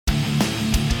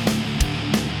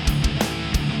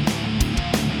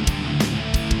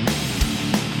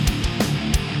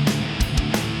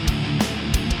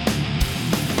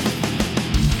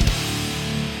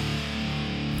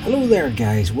Hello there,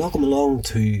 guys. Welcome along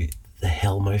to the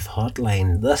Hellmouth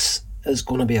Hotline. This is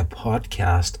going to be a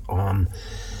podcast on.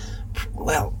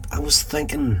 Well, I was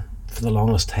thinking for the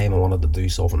longest time I wanted to do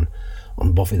something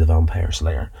on Buffy the Vampire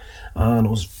Slayer, and I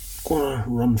was going to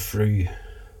run through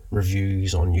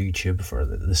reviews on YouTube for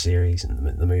the series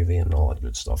and the movie and all that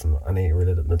good stuff and any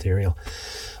related material.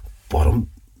 But I'm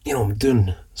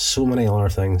doing so many other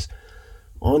things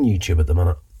on YouTube at the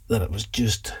minute that it was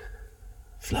just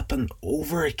flipping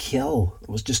overkill. It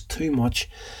was just too much,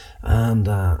 and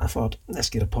I thought, let's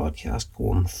get a podcast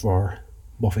going for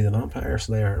Buffy the Vampire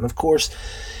Slayer. And of course,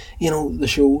 the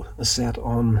show is set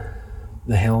on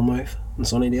the Hellmouth in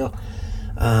Sunnydale,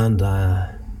 and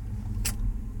the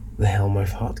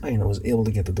Hellmouth Hotline, I was able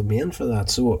to get the domain for that,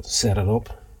 so I set it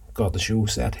up, got the show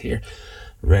set here,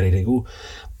 ready to go.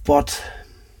 But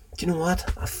do you know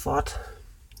what? I thought,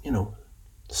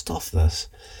 stuff this.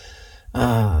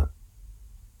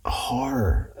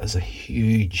 Horror is a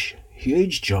huge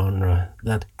genre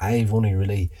that I've only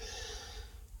really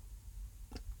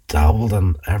dabbled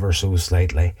in ever so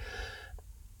slightly.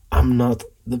 I'm not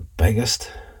the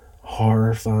biggest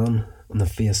horror fan on the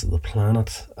face of the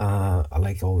planet. I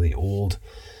like all the old,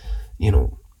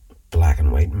 black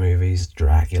and white movies,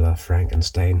 Dracula,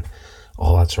 Frankenstein,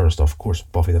 all that sort of stuff. Of course,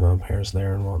 Buffy the Vampire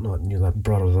Slayer and whatnot, that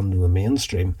brought it into the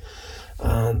mainstream.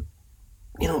 And,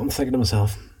 I'm thinking to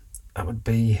myself, it would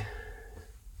be,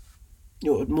 it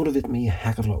would motivate me a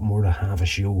heck of a lot more to have a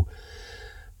show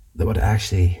that would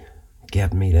actually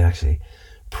get me to actually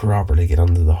properly get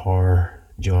into the horror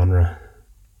genre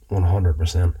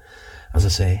 100%. As I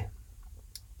say,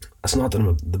 it's not that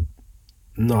I'm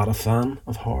not a fan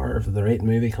of horror. If the right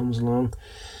movie comes along,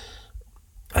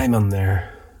 I'm in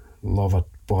there, love it,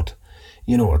 but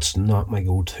it's not my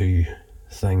go-to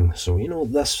thing. So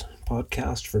this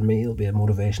podcast for me will be a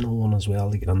motivational one as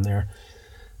well, to get in there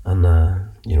and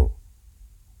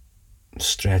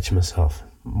stretch myself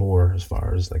more as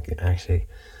far as actually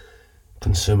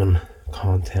consuming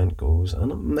content goes.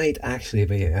 And it might actually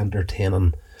be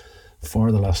entertaining for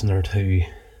the listener to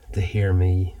hear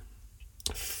me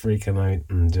freaking out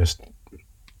and just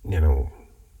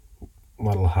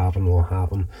what'll happen will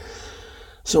happen.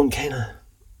 So I'm kind of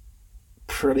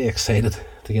pretty excited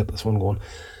to get this one going.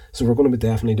 So we're going to be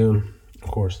definitely doing,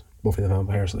 of course, Buffy the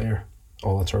Vampire Slayer,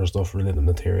 all that sort of stuff, related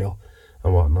material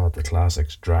and whatnot, the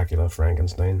classics, Dracula,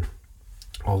 Frankenstein,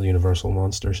 all the Universal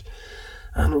monsters,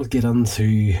 and we'll get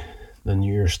into the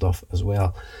newer stuff as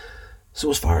well. So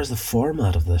as far as the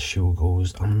format of this show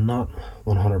goes, I'm not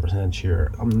 100%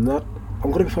 sure. I'm going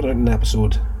to be putting out an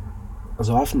episode as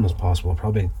often as possible,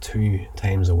 probably 2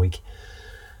 times a week.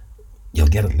 You'll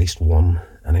get at least one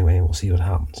anyway, we'll see what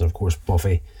happens. And of course,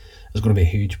 Buffy is going to be a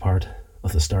huge part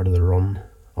of the start of the run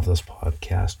of this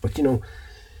podcast. But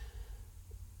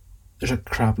there's a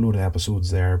crap load of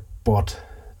episodes there, but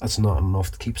that's not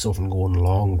enough to keep something going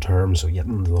long term. So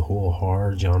getting into the whole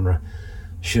horror genre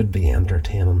should be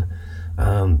entertaining,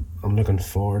 and I'm looking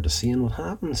forward to seeing what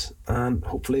happens. And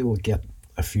hopefully we'll get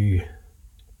a few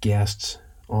guests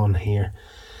on here.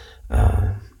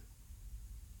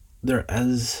 There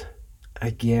is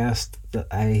a guest that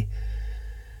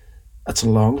it's a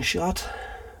long shot,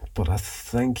 but I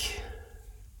think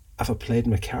if I played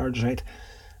my cards right,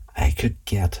 I could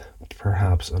get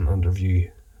perhaps an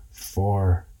interview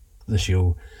for the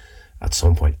show at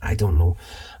some point. I don't know.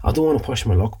 I don't want to push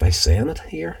my luck by saying it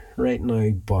here right now,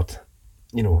 but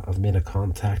I've made a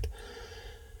contact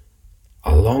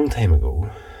a long time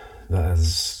ago that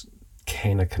is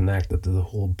kind of connected to the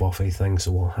whole Buffy thing,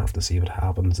 so we'll have to see what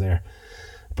happens there.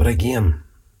 But again,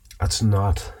 it's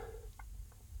not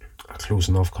a close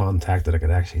enough contact that I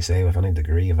could actually say with any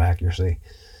degree of accuracy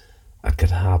it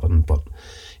could happen. But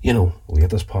we'll get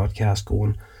this podcast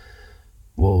going,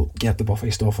 we'll get the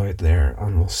Buffy stuff out there,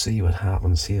 and we'll see what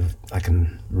happens, see if I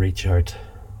can reach out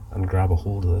and grab a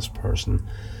hold of this person,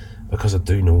 because I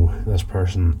do know this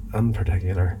person in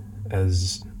particular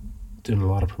is doing a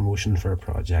lot of promotion for a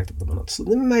project at the minute, so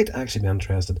they might actually be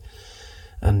interested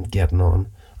in getting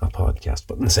on a podcast.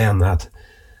 But in saying that,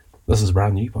 this is a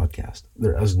brand new podcast.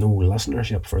 There is no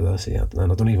listenership for this yet,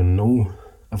 and I don't even know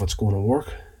if it's going to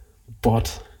work.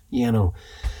 But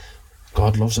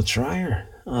God loves a trier,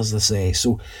 as they say.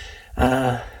 So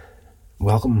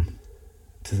welcome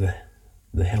to the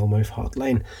Hellmouth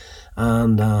Hotline,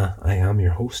 and I am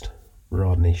your host,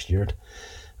 Rodney Stewart,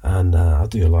 and I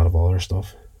do a lot of other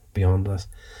stuff beyond this.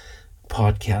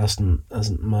 Podcasting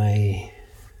isn't my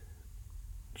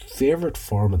favourite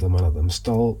form at the minute. I'm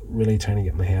still really trying to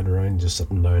get my head around just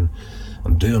sitting down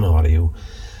and doing audio.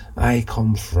 I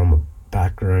come from a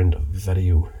background of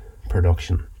video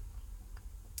production,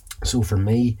 so for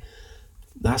me,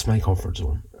 That's my comfort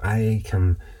zone.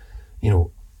 You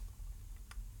know,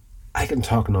 I can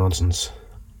talk nonsense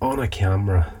on a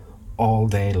camera all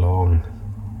day long,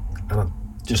 and it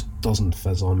just doesn't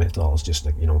fizz on me at all. It's just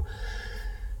like,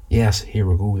 yes, here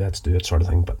we go, let's do it, sort of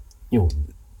thing. But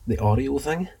the audio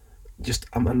thing, just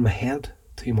I'm in my head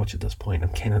too much at this point.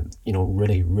 I'm kind of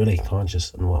really, really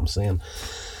conscious in what I'm saying.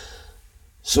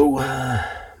 So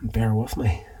bear with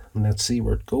me and let's see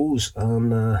where it goes.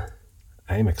 And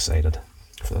I'm excited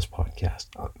for this podcast.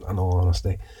 In all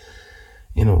honesty,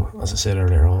 as I said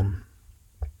earlier on,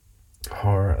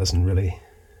 horror isn't really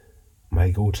my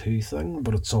go-to thing,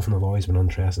 but it's something I've always been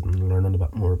interested in learning a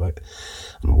bit more about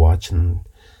and watching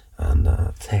and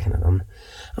taking it in.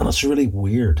 And it's really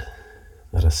weird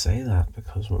that I say that,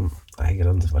 because when I get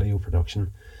into video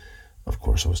production, of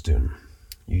course I was doing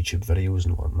YouTube videos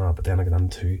and whatnot, but then I got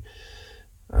into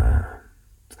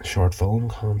short film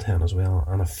content as well,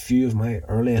 and a few of my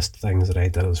earliest things that I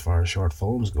did as far as short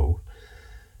films go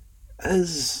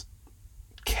is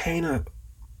kind of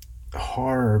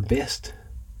horror based.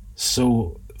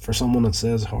 So for someone that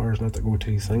says horror is not the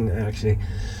go-to thing, I actually,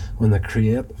 when the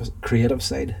creative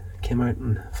side came out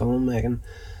in filmmaking,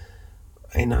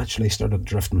 I naturally started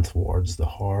drifting towards the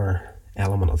horror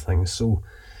element of things. So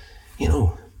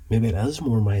maybe it is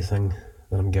more my thing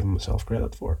than I'm giving myself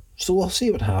credit for. So we'll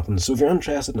see what happens. So if you're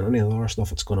interested in any of the other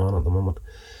stuff that's going on at the moment,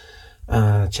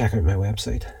 check out my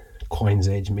website,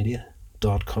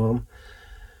 coinsagemedia.com.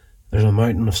 There's a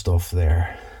mountain of stuff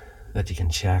there that you can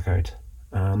check out.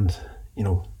 And,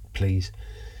 please,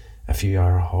 if you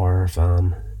are a horror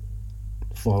fan,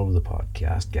 follow the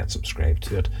podcast, get subscribed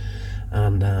to it,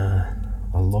 and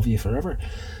I'll love you forever.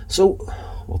 So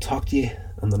we'll talk to you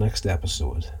in the next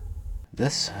episode.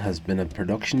 This has been a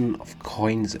production of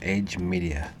Coins Edge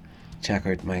Media. Check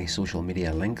out my social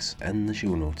media links in the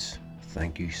show notes.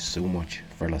 Thank you so much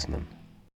for listening.